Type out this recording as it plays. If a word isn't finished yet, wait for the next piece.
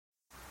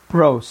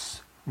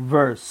Prose,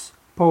 verse,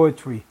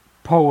 poetry,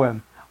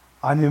 poem,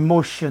 an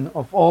emotion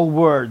of all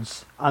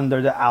words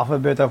under the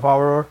alphabet of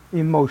our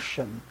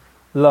emotion.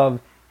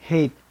 Love,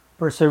 hate,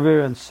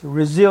 perseverance,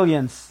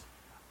 resilience.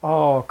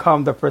 Oh,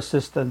 come the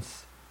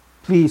persistence.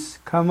 Please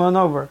come on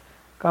over.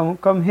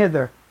 Come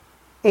hither.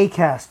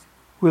 Acast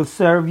will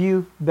serve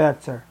you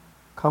better.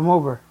 Come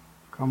over.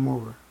 Come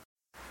over.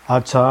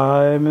 A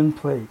time and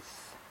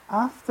place.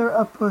 After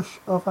a push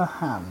of a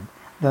hand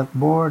that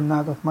bore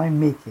not of my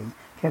making,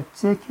 kept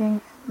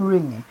ticking and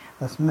ringing,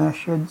 as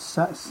measured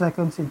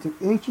seconds into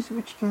ages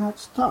which cannot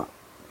stop.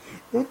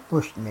 It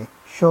pushed me,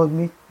 showed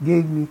me,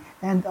 gave me,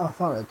 and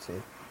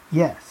authority.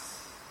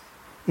 Yes,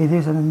 it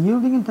is an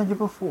unyielding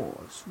intangible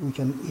force, which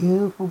an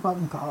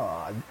ill-forgotten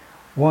God,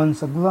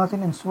 once a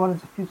glutton and swallowed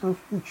the futile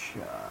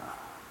future.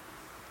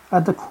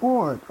 At the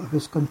court of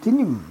his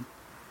continuum,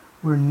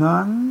 where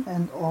none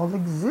and all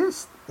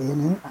exist,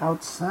 in and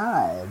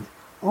outside,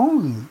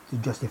 only to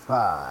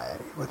justify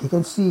what he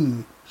can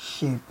see,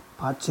 shape,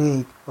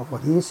 partake of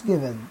what he is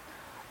given,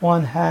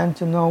 one hand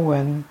to know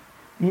when,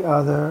 the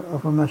other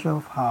of a measure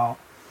of how.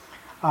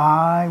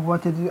 I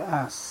wanted to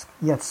ask,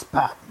 yet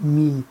spat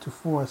me to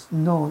force,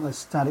 known as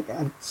static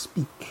and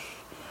speak,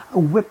 a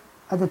whip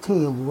at the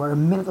tail where a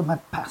minute of my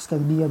past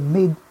can be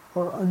made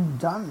or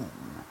undone.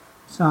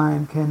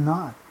 Time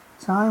cannot,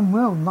 time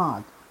will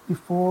not,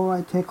 before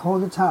I take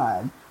hold of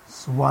time,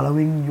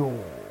 swallowing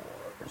yours.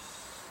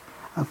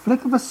 A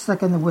flick of a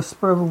second, a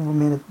whisper of a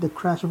minute, the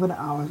crash of an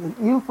hour, an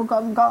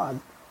ill-forgotten God,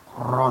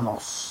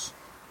 Chronos,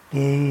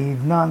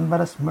 gave none but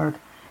a smirk,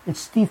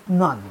 its teeth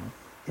none,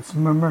 its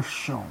murmur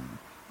shown,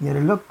 yet a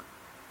look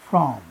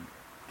from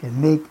can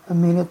make a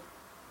minute,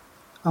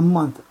 a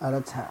month at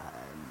a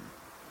time.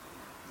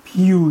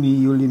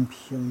 Puny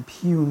Olympian,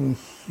 puny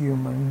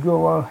human,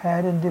 go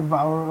ahead and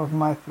devour of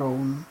my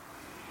throne.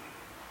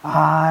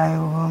 I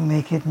will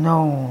make it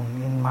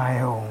known in my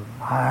home.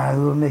 I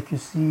will make you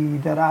see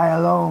that I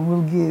alone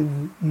will give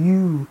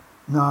you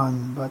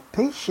none, but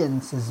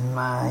patience is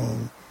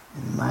mine,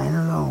 and mine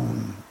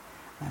alone.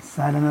 That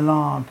silent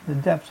alarm to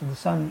the depths of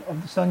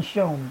the sun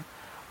shone.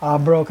 Our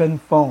broken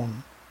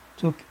phone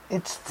took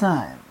its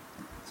time,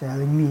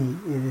 telling me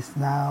it is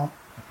now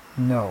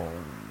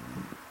known.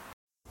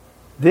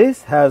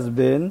 This has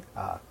been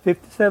a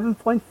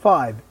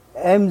 57.5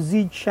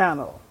 MZ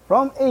channel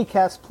from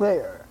Acast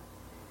Player.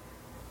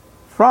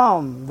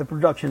 From the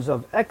productions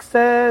of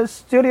Excess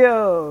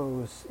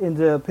Studios in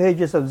the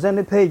pages of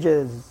Zenny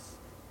Pages.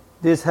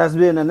 This has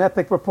been an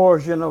epic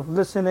proportion of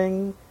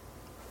listening.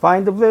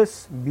 Find the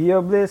bliss, be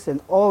your bliss, and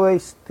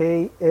always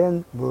stay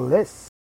in bliss.